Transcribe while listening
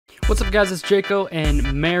What's up guys, it's Jaco,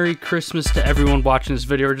 and Merry Christmas to everyone watching this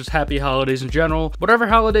video, or just happy holidays in general. Whatever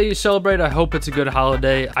holiday you celebrate, I hope it's a good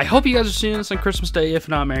holiday. I hope you guys are seeing this on Christmas Day. If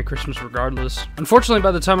not, Merry Christmas regardless. Unfortunately,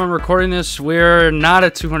 by the time I'm recording this, we're not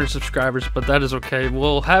at 200 subscribers, but that is okay.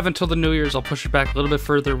 We'll have until the New Year's. I'll push it back a little bit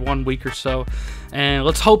further, 1 week or so. And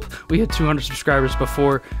let's hope we hit 200 subscribers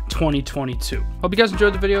before 2022. Hope you guys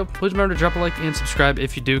enjoyed the video. Please remember to drop a like and subscribe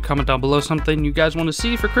if you do. Comment down below something you guys want to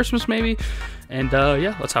see for Christmas maybe. And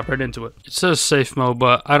yeah, let's hop right into it. It says safe mode,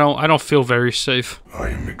 but I don't feel very safe. I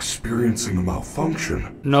am experiencing a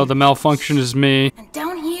malfunction. No, the malfunction is me. And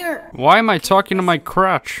down here. Why am I talking to my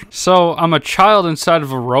crotch? So I'm a child inside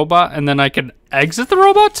of a robot, and then I can exit the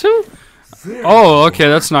robot too? Oh, okay,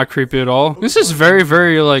 that's not creepy at all. This is very,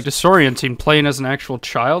 very, like, disorienting, playing as an actual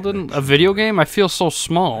child in a video game. I feel so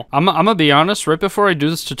small. I'm gonna be honest, right before I do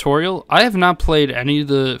this tutorial, I have not played any of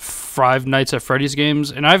the Five Nights at Freddy's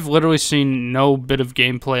games, and I've literally seen no bit of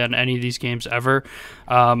gameplay on any of these games ever.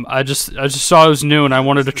 I just saw it was new, and I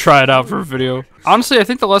wanted to try it out for a video. Honestly, I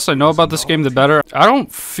think the less I know about this game, the better. I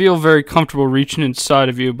don't feel very comfortable reaching inside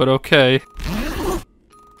of you, but okay.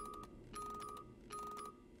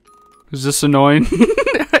 Is this annoying?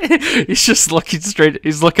 He's just looking straight.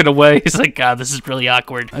 He's looking away. He's like, God, this is really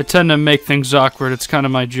awkward. I tend to make things awkward. It's kind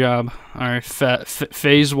of my job. All right,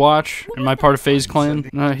 phase watch. Am I part of Phase Clan?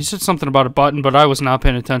 He said something about a button, but I was not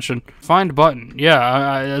paying attention. Find button.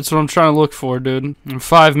 Yeah, that's what I'm trying to look for, dude. I'm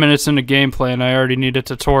 5 minutes into gameplay, and I already need a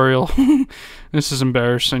tutorial. This is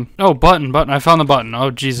embarrassing. Oh, button. I found the button.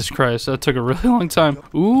 Oh, Jesus Christ. That took a really long time.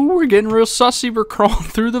 Ooh, we're getting real sussy. We're crawling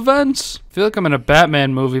through the vents. I feel like I'm in a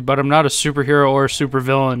Batman movie, but I'm not a superhero or a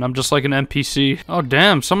supervillain. I'm just like an NPC. Oh,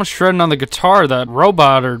 damn. Someone's shredding on the guitar. That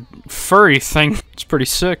robot or furry thing. It's pretty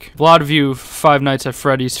sick. A lot of you Five Nights at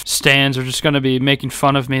Freddy's stands are just going to be making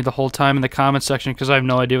fun of me the whole time in the comment section because I have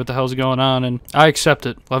no idea what the hell's going on, and I accept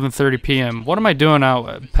it. 11:30 p.m. What am I doing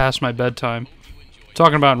out past my bedtime?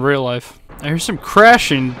 Talking about in real life. I hear some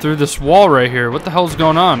crashing through this wall right here. What the hell's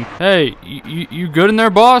going on? Hey, you good in there,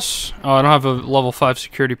 boss? Oh, I don't have a level 5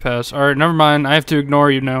 security pass. Alright, never mind. I have to ignore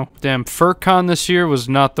you now. Damn, FurCon this year was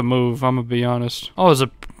not the move, I'm gonna be honest. Oh, it's a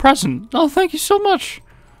present. Oh, thank you so much.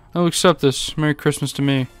 I'll accept this. Merry Christmas to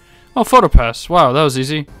me. Oh, photo pass. Wow, that was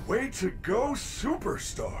easy. Way to go,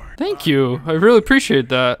 superstar. Thank you. I really appreciate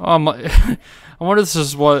that. Oh, I wonder if this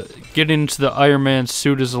is what getting into the Iron Man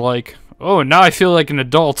suit is like. Oh, now I feel like an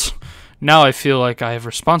adult. Now I feel like I have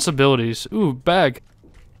responsibilities. Ooh, bag.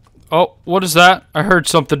 Oh, what is that? I heard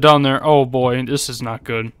something down there. Oh boy, this is not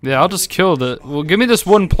good. Yeah, I'll just kill it. Well, give me this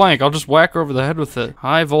wooden plank. I'll just whack her over the head with it.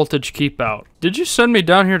 High voltage keep out. Did you send me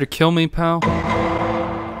down here to kill me, pal?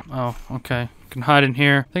 Oh, okay. Can hide in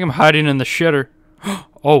here. I think I'm hiding in the shitter.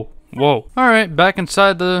 Oh, whoa. Alright, back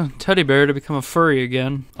inside the teddy bear to become a furry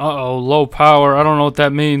again. Uh-oh, low power. I don't know what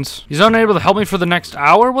that means. He's unable to help me for the next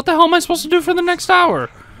hour? What the hell am I supposed to do for the next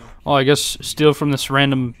hour? Oh, I guess steal from this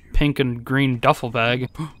random pink and green duffel bag.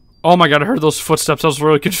 Oh my god, I heard those footsteps. I was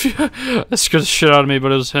really confused. That scared the shit out of me,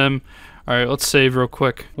 but it was him. Alright, let's save real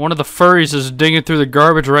quick. One of the furries is digging through the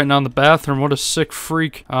garbage right now in the bathroom. What a sick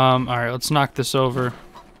freak. Alright, let's knock this over.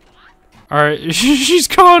 Alright, she's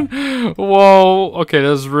gone! Whoa, okay,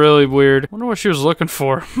 that's really weird. I wonder what she was looking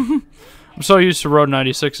for. I'm so used to Road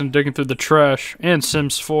 96 and digging through the trash, and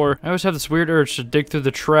Sims 4. I always have this weird urge to dig through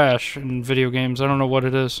the trash in video games. I don't know what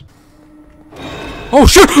it is. Oh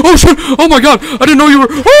shit! Oh shit! Oh my god! I didn't know you were.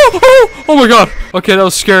 Oh my god! Okay, that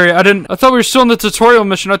was scary. I thought we were still in the tutorial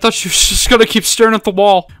mission. I thought she was just gonna keep staring at the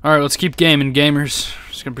wall. Alright, let's keep gaming, gamers.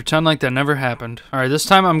 Just gonna pretend like that never happened. Alright, this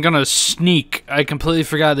time I'm gonna sneak. I completely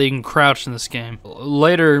forgot that you can crouch in this game.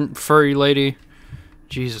 Later, furry lady.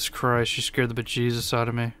 Jesus Christ, she scared the bejesus out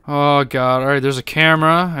of me. Oh god, alright, there's a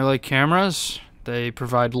camera. I like cameras. They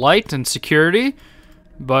provide light and security.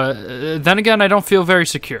 But then again, I don't feel very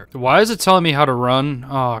secure. Why is it telling me how to run?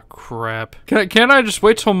 Oh crap. Can't I just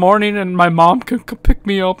wait till morning and my mom can pick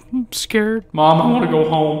me up? I'm scared. Mom, I want to go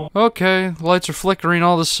home. Okay, the lights are flickering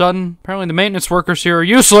all of a sudden. Apparently the maintenance workers here are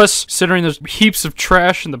useless, considering there's heaps of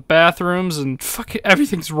trash in the bathrooms and fuck it,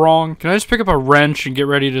 everything's wrong. Can I just pick up a wrench and get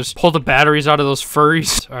ready to just pull the batteries out of those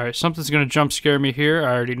furries? Alright, something's gonna jump scare me here.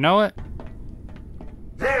 I already know it.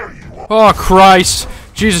 There you are. Oh Christ.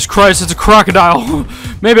 Jesus Christ, it's a crocodile.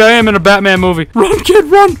 Maybe I am in a Batman movie. Run, kid,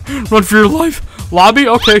 run! Run for your life. Lobby?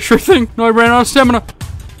 Okay, sure thing. No, I ran out of stamina.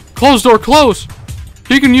 Close door, close.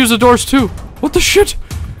 He can use the doors too. What the shit?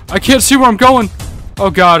 I can't see where I'm going.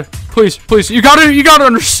 Oh god. Please, please. You gotta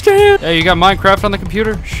understand. Hey, you got Minecraft on the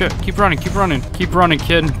computer? Shit. Keep running, keep running. Keep running,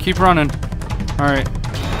 kid. Keep running. Alright.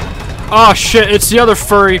 Oh shit, it's the other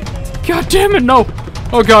furry. God damn it, no.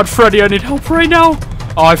 Oh god, Freddy, I need help right now.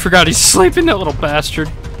 Oh, I forgot he's sleeping, that little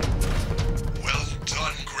bastard.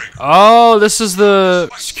 Oh, this is the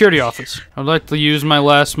security office. I'd like to use my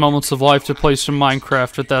last moments of life to play some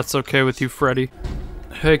Minecraft, if that's okay with you, Freddy.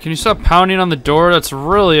 Hey, can you stop pounding on the door? That's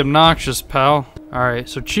really obnoxious, pal. Alright,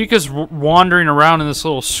 so Chica's wandering around in this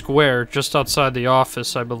little square just outside the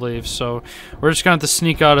office, I believe, so we're just gonna have to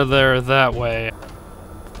sneak out of there that way.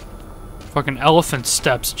 Fucking elephant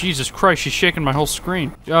steps. Jesus Christ, she's shaking my whole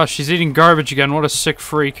screen. Oh, she's eating garbage again. What a sick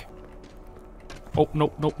freak. Oh,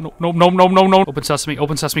 no, no, no, no, no, no, no, no. Open sesame,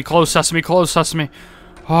 close sesame, close sesame.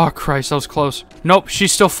 Oh, Christ, that was close. Nope,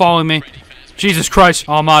 she's still following me. Jesus Christ.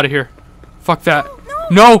 Oh, I'm out of here. Fuck that.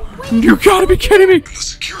 No! You gotta be kidding me! The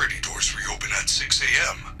security doors reopen at 6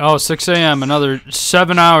 a.m. Oh, 6 a.m. Another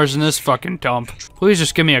 7 hours in this fucking dump. Please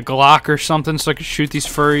just give me a Glock or something so I can shoot these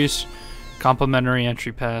furries. Complimentary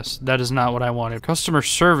entry pass. That is not what I wanted. Customer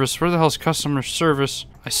service. Where the hell is customer service?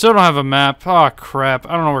 I still don't have a map. Oh, crap.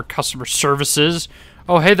 I don't know where customer service is.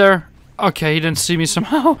 Oh, hey there. Okay, he didn't see me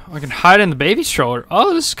somehow. I can hide in the baby stroller.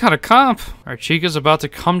 Oh, this is kind of comp. Alright, Chica's about to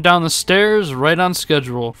come down the stairs right on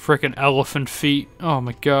schedule. Frickin' elephant feet. Oh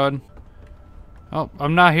my god. Oh,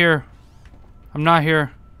 I'm not here. I'm not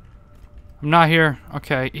here. I'm not here.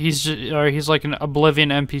 Okay, he's like an Oblivion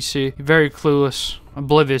NPC. Very clueless.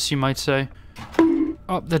 Oblivious, you might say.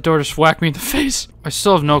 Oh, that door just whacked me in the face. I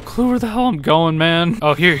still have no clue where the hell I'm going, man.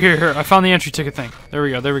 Oh, here. I found the entry ticket thing. There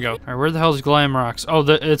we go. Alright, where the hell is Glam Rocks? Oh,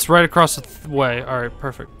 it's right across the way. Alright,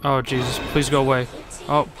 perfect. Oh, Jesus. Please go away.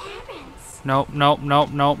 Oh. Nope.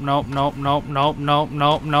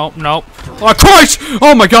 Oh, Christ!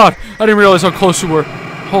 Oh, my God! I didn't realize how close we were.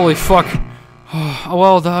 Holy fuck. Oh,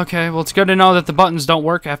 well, okay. Well, it's good to know that the buttons don't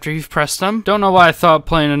work after you've pressed them. Don't know why I thought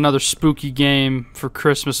playing another spooky game for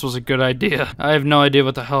Christmas was a good idea. I have no idea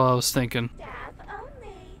what the hell I was thinking.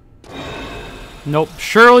 Nope.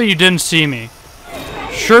 Surely you didn't see me.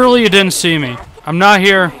 Surely you didn't see me. I'm not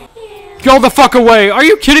here. Go the fuck away! Are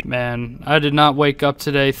you kidding? Man, I did not wake up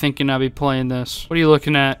today thinking I'd be playing this. What are you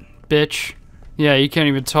looking at, bitch? Yeah, you can't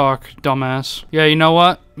even talk, dumbass. Yeah, you know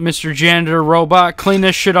what? Mr. Janitor Robot, clean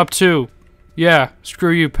this shit up too. Yeah,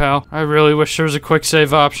 screw you, pal. I really wish there was a quick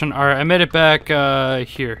save option. Alright, I made it back,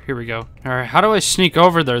 here. Here we go. Alright, how do I sneak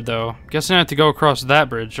over there, though? Guessing I have to go across that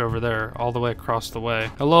bridge over there, all the way across the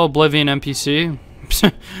way. Hello, Oblivion NPC.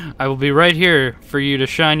 I will be right here for you to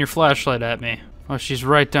shine your flashlight at me. Oh, she's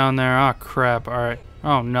right down there. Oh, crap. Alright.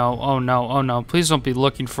 Oh, no. Oh, no. Oh, no. Please don't be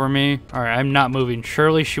looking for me. Alright, I'm not moving.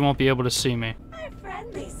 Surely she won't be able to see me.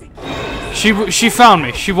 She found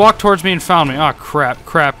me. She walked towards me and found me. Oh, crap.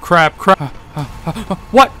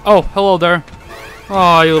 What? Oh, hello there.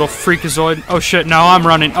 Oh, you little freakazoid. Oh, shit. Now I'm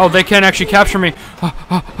running. Oh, they can't actually capture me.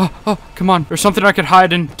 Oh, come on. There's something I could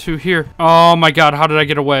hide into here. Oh, my God. How did I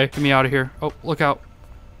get away? Get me out of here. Oh, look out.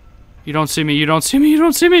 You don't see me. You don't see me. You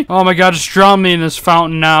don't see me. Oh, my God. Just drown me in this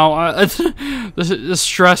fountain now. The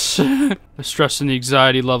stress. The stress and the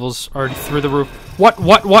anxiety levels are through the roof. What?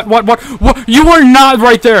 You are not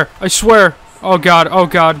right there. I swear. Oh, God. Oh,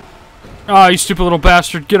 God. Ah, you stupid little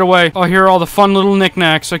bastard. Get away. Oh, here are all the fun little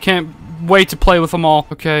knickknacks. I can't wait to play with them all.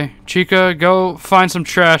 Okay. Chica, go find some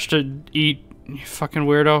trash to eat. You fucking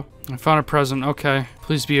weirdo. I found a present. Okay.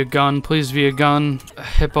 Please be a gun. Please be a gun. A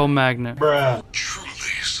hippo magnet. Bruh. Truly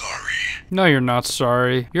sorry. No, you're not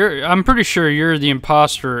sorry. I'm pretty sure you're the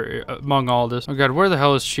imposter among all this. Oh god, where the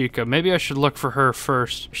hell is Chica? Maybe I should look for her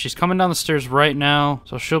first. She's coming down the stairs right now,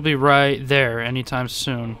 so she'll be right there anytime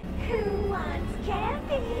soon. Who wants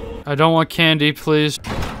candy? I don't want candy, please.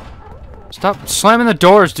 Stop slamming the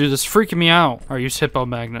doors, dude. That's freaking me out. Alright, use hippo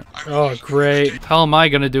magnet. Oh, great. What the hell am I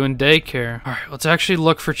gonna do in daycare? Alright, let's actually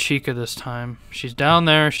look for Chica this time. She's down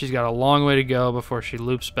there. She's got a long way to go before she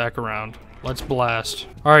loops back around. Let's blast.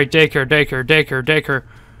 Alright, daycare.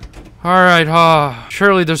 Alright,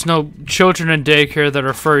 surely there's no children in daycare that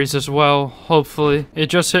are furries as well, hopefully. It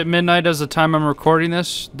just hit midnight as the time I'm recording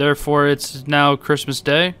this, therefore it's now Christmas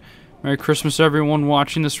Day. Merry Christmas everyone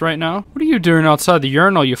watching this right now. What are you doing outside the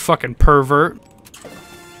urinal, you fucking pervert?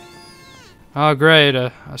 Oh great,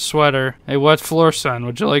 a sweater. Hey, wet floor son,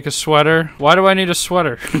 would you like a sweater? Why do I need a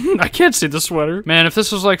sweater? I can't see the sweater. Man, if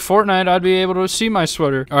this was like Fortnite, I'd be able to see my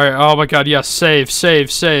sweater. Alright, oh my god, yes, save.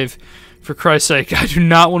 For Christ's sake, I do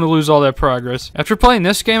not want to lose all that progress. After playing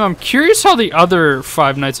this game, I'm curious how the other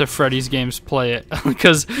Five Nights at Freddy's games play it.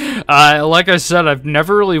 Because, like I said, I've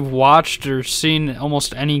never really watched or seen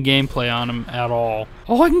almost any gameplay on them at all.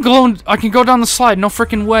 Oh, I can go down the slide, no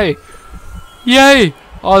freaking way. Yay!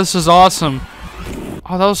 Oh, this is awesome.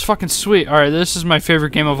 Oh, that was fucking sweet. Alright, this is my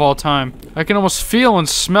favorite game of all time. I can almost feel and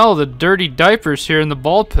smell the dirty diapers here in the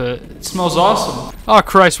ball pit. It smells awesome. Oh,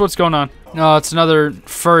 Christ, what's going on? Oh, it's another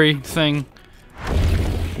furry thing.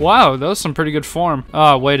 Wow, that was some pretty good form.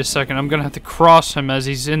 Oh, wait a second. I'm gonna have to cross him as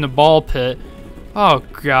he's in the ball pit. Oh,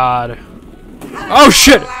 God. Oh,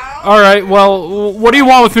 shit! Alright, well, what do you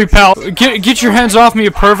want with me, pal? Get your hands off me,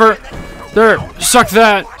 you pervert. There, suck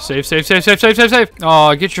that. Save, save, save, save, save, save, save.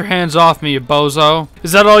 Oh, get your hands off me, you bozo.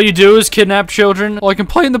 Is that all you do is kidnap children? Well, I can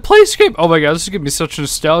play in the playscape. Oh my god, this is gonna be such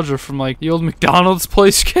nostalgia from like the old McDonald's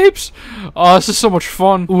playscapes. Oh, this is so much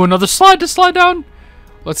fun. Ooh, another slide to slide down.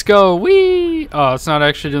 Let's go. Whee! Oh, it's not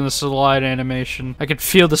actually doing the slide animation. I can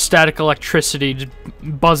feel the static electricity just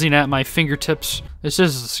buzzing at my fingertips. This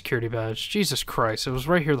is the security badge. Jesus Christ, it was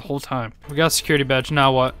right here the whole time. We got a security badge.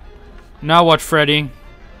 Now what? Now what, Freddy?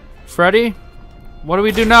 Freddy? What do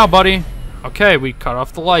we do now, buddy? Okay, we cut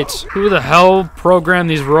off the lights. Who the hell programmed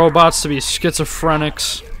these robots to be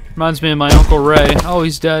schizophrenics? Reminds me of my Uncle Ray. Oh,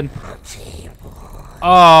 he's dead. Oh,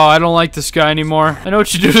 I don't like this guy anymore. I know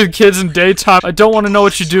what you do to the kids in daytime. I don't want to know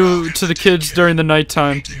what you do to the kids during the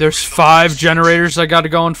nighttime. There's 5 generators I gotta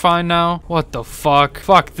go and find now. What the fuck?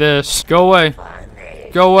 Fuck this. Go away.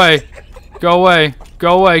 Go away. Go away.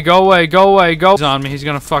 Go away. Go away. Go away. Go. He's on me. He's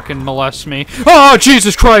gonna fucking molest me. Oh,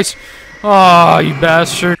 Jesus Christ. Oh, you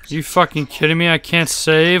bastard. You fucking kidding me? I can't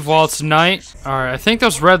save while it's night? Alright, I think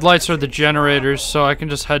those red lights are the generators, so I can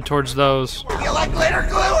just head towards those. You like glitter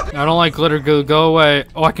glue? I don't like glitter glue. Go away.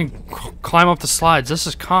 Oh, I can climb up the slides. This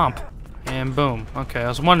is comp. And boom. Okay, I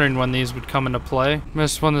was wondering when these would come into play.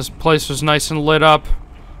 Missed when this place was nice and lit up.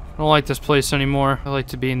 I don't like this place anymore. I like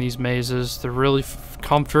to be in these mazes. They're really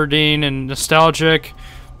comforting and nostalgic.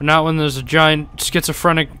 But not when there's a giant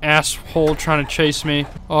schizophrenic asshole trying to chase me.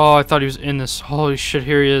 Oh, I thought he was in this. Holy shit,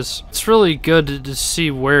 here he is. It's really good to see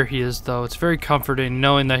where he is, though. It's very comforting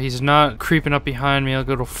knowing that he's not creeping up behind me like a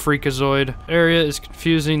little freakazoid. Area is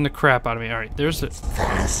confusing the crap out of me. Alright, there's it.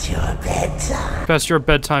 Past your bedtime. Past your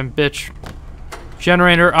bedtime, bitch.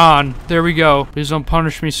 Generator on. There we go. Please don't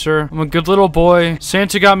punish me, sir. I'm a good little boy.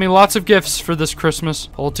 Santa got me lots of gifts for this Christmas.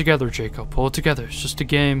 Pull it together, Jaco. Pull it together. It's just a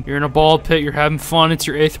game. You're in a ball pit. You're having fun. It's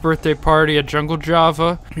your 8th birthday party at Jungle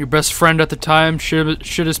Java. Your best friend at the time shit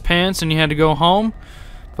his pants and you had to go home.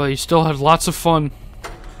 But you still had lots of fun.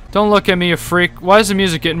 Don't look at me, you freak. Why is the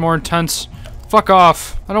music getting more intense? Fuck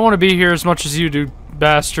off. I don't want to be here as much as you do,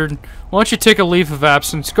 bastard. Why don't you take a leave of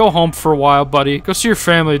absence? Go home for a while, buddy. Go see your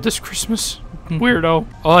family this Christmas. Weirdo.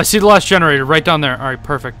 Oh, I see the last generator right down there. Alright,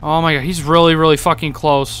 perfect. Oh my god, he's really, really fucking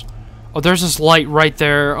close. Oh, there's this light right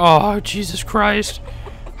there. Oh, Jesus Christ.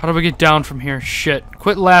 How do we get down from here? Shit.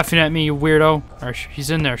 Quit laughing at me, you weirdo. Alright, he's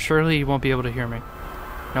in there. Surely he won't be able to hear me.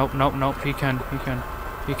 Nope, nope, nope. He can. He can.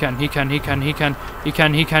 He can. He can. He can. He can. He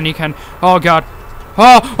can. He can. He can. Oh, God.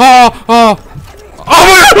 Oh, oh, oh.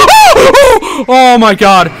 Oh my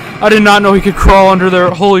god. I did not know he could crawl under there.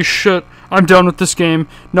 Holy shit. I'm done with this game.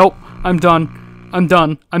 Nope. I'm done. I'm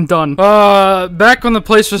done. I'm done. Back when the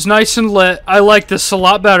place was nice and lit, I like this a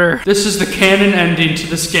lot better. This is the canon ending to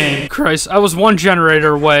this game. Christ, I was 1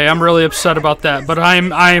 generator away. I'm really upset about that, but I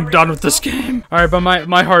am done with this game. Alright, but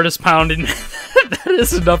my heart is pounding. That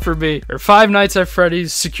is enough for me. Or 5 Nights at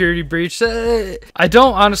Freddy's Security Breach. I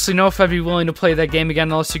don't honestly know if I'd be willing to play that game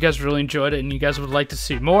again unless you guys really enjoyed it and you guys would like to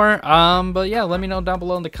see more. But yeah, let me know down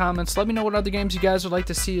below in the comments. Let me know what other games you guys would like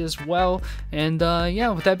to see as well. And yeah,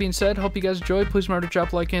 with that being said, hope you guys enjoyed. Please remember to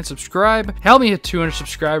drop a like and subscribe. Help me hit 200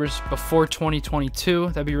 subscribers before 2022.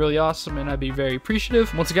 That'd be really awesome and I'd be very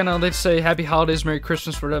appreciative. Once again, I'd like to say happy holidays, Merry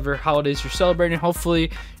Christmas, whatever holidays you're celebrating. Hopefully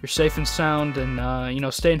you're safe and sound and you know,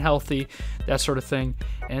 staying healthy, that sort of thing.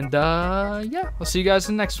 And yeah, I'll see you guys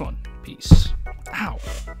in the next one. Peace. Ow.